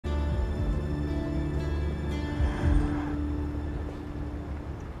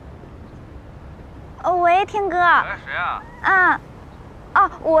喂，天哥。喂，谁啊？啊，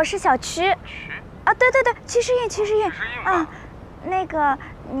哦，我是小曲。曲？啊，对，屈诗韵。曲诗韵吧。那个，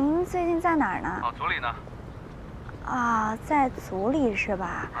您最近在哪儿呢？哦，组里呢。啊，在组里是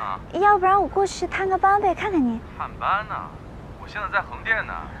吧？啊。要不然我过去探个班呗，看看您。探班呢？我现在在横店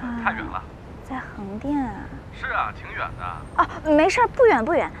呢，太远了。在横店啊？是啊，挺远的。哦，没事，不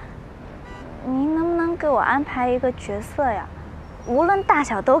远。您能不能给我安排一个角色呀？无论大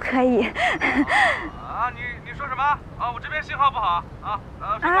小都可以。啊，你说什么？啊，我这边信号不好啊，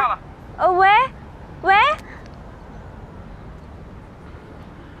说话了。喂。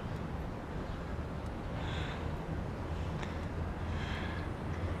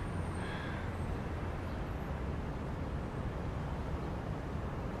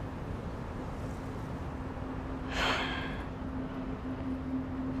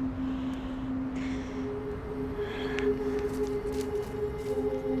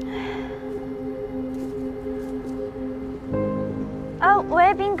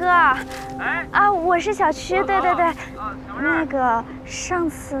喂，斌哥。哎。啊，我是小曲，对。那个上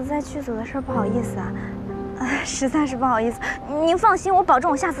次在剧组的事不好意思啊，实在是不好意思。您放心，我保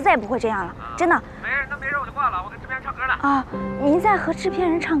证我下次再也不会这样了，真的。没事，我就挂了，我跟制片人唱歌呢。啊，您在和制片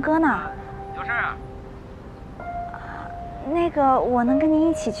人唱歌呢？有事。那个，我能跟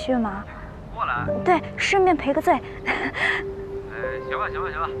您一起去吗？过来。对，顺便赔个罪。行吧，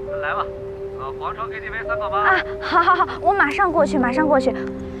来吧。皇城 KTV 3个8。啊，好，我马上过去。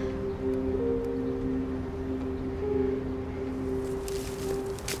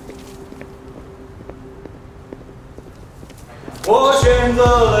我选择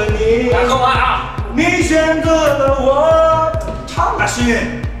了你，说话啊！你选择了我。唱啊，诗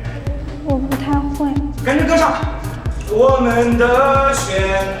韵。我不太会。跟着歌唱。我们的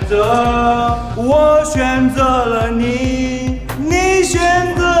选择，我选择了你，你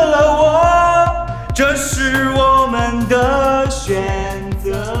选择了我，这是我们的选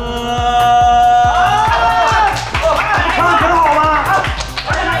择。唱得挺好吧？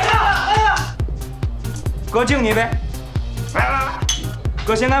来呀！哥敬你一杯。来，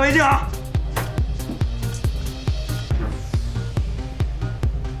哥先干为敬啊！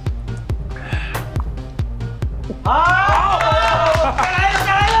好，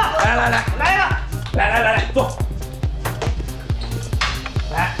来，坐。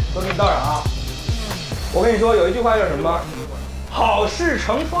来，都给你倒上啊！我跟你说，有一句话叫什么？好事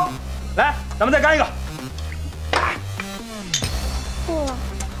成双。来，咱们再干一个。不了。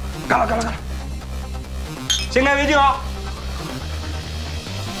干了。先干为敬啊！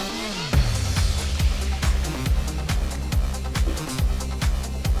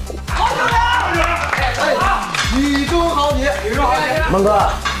女中豪杰。孟哥，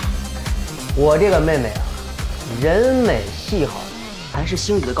我这个妹妹啊，人美戏好，还是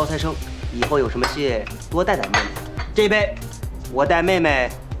星宇的高材生。以后有什么戏多带妹妹。这杯，我带妹妹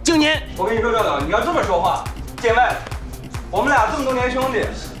敬您。我跟你说，赵导，你要这么说话，见外了。我们俩这么多年兄弟，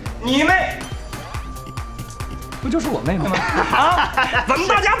你妹不就是我妹妹吗？啊，咱们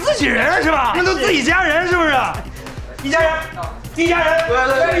大家自己人是吧？那都自己家人是不是？一家人。对，一家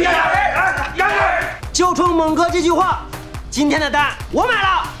人。就冲猛哥这句话，今天的单我买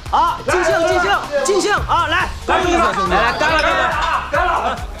了啊！尽兴啊！来，干一个！来，干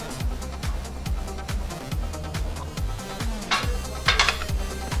了！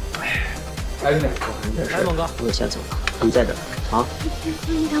来，兄弟，来，猛哥，我先走了，你在这儿啊？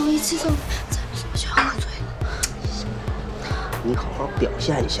你带我一起走，咱们就要喝醉了。你好好表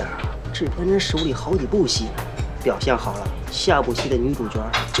现一下，制片人手里好几部戏，表现好了，下部戏的女主角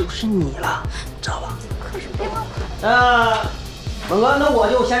就是你了，知道吧？可是别忘了。猛哥，那我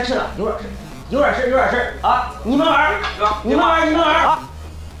就先吃了，有点事啊！你们玩啊！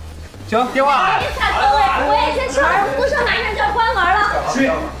行，电话。哎，下次我也先吃了，不说马上就要关门了。师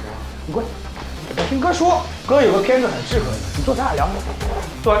妹，你过来，我听哥说，哥有个片子很适合你，你坐咱俩聊聊。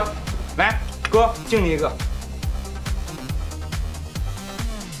坐完，来，哥敬你一个。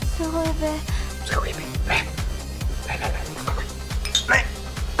最后一杯。来，快。